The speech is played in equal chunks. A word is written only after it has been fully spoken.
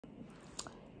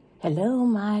Hello,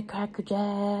 my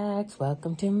Crackerjacks.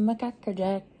 Welcome to my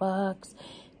Crackerjackbox.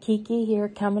 Kiki here,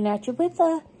 coming at you with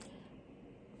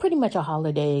pretty much a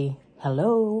holiday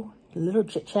hello, a little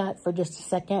chit chat for just a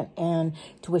second, and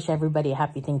to wish everybody a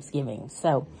happy Thanksgiving.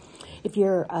 So, if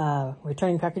you're a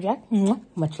returning Crackerjack,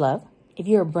 much love. If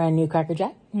you're a brand new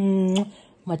Crackerjack,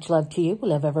 much love to you. We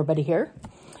love everybody here.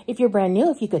 If you're brand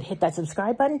new, if you could hit that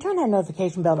subscribe button, turn that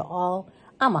notification bell to all.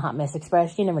 I'm a Hot Mess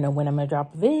Express. You never know when I'm going to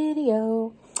drop a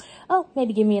video. Oh,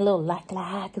 maybe give me a little like,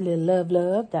 a little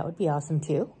love. That would be awesome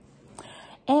too.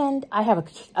 And I have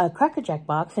a Crackerjack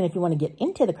box. And if you want to get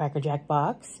into the Crackerjack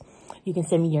box, you can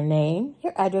send me your name,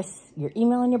 your address, your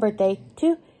email, and your birthday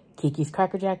to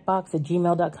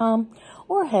kikiscrackerjackbox@gmail.com,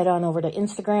 or head on over to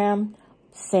Instagram.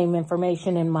 Same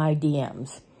information in my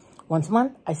DMs. Once a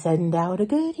month, I send out a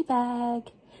goodie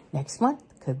bag. Next month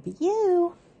could be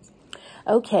you.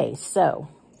 Okay, so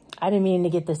I didn't mean to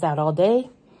get this out all day.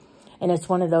 And it's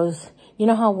one of those, you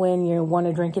know how when you want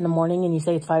to drink in the morning and you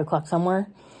say it's 5 o'clock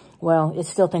somewhere? Well, it's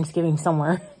still Thanksgiving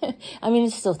somewhere. I mean,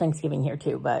 it's still Thanksgiving here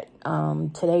too, but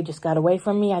today just got away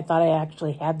from me. I thought I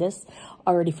actually had this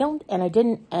already filmed, and I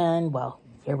didn't, and well,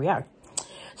 here we are.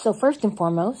 So first and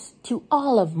foremost, to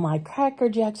all of my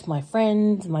Crackerjacks, my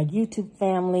friends, my YouTube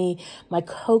family, my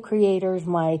co-creators,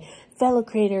 my fellow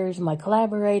creators, my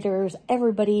collaborators,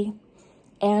 everybody,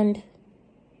 and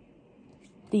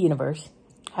the universe.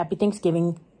 Happy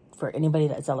Thanksgiving for anybody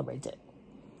that celebrates it.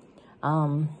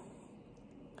 I'm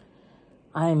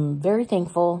very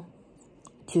thankful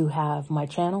to have my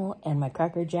channel and my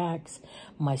Crackerjacks,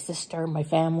 my sister, my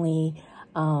family,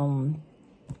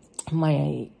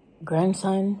 my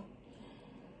grandson,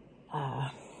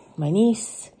 my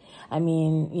niece. I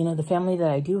mean, you know, the family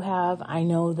that I do have. I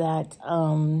know that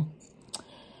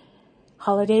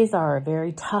holidays are a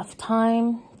very tough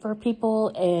time for people,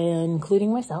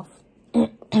 including myself.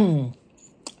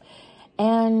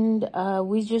 And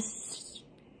we just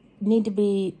need to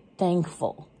be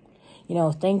thankful. You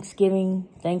know, Thanksgiving,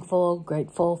 thankful,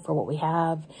 grateful for what we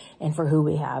have and for who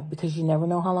we have, because you never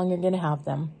know how long you're going to have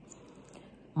them.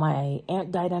 My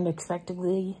aunt died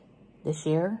unexpectedly this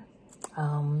year.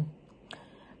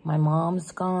 My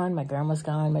mom's gone, my grandma's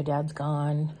gone, my dad's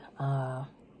gone. A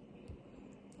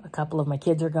couple of my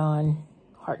kids are gone,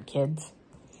 heart kids.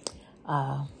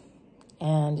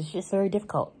 And it's just very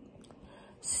difficult.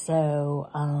 So,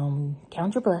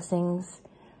 count your blessings,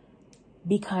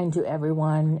 be kind to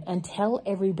everyone, and tell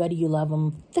everybody you love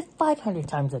them 500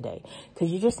 times a day,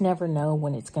 because you just never know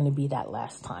when it's going to be that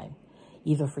last time,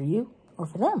 either for you or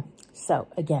for them. So,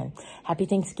 again, happy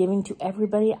Thanksgiving to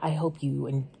everybody. I hope you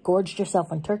engorged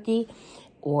yourself on turkey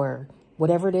or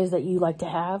whatever it is that you like to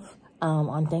have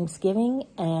on Thanksgiving,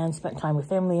 and spent time with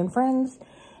family and friends.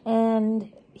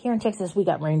 And here in Texas, we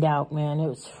got rained out, man. It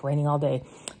was raining all day.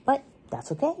 But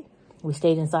that's okay. We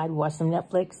stayed inside, we watched some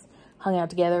Netflix, hung out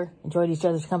together, enjoyed each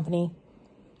other's company.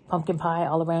 Pumpkin pie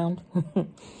all around.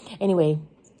 Anyway,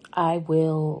 I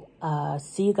will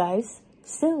see you guys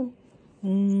soon.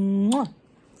 Mwah.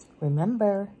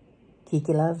 Remember,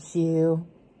 Kiki loves you.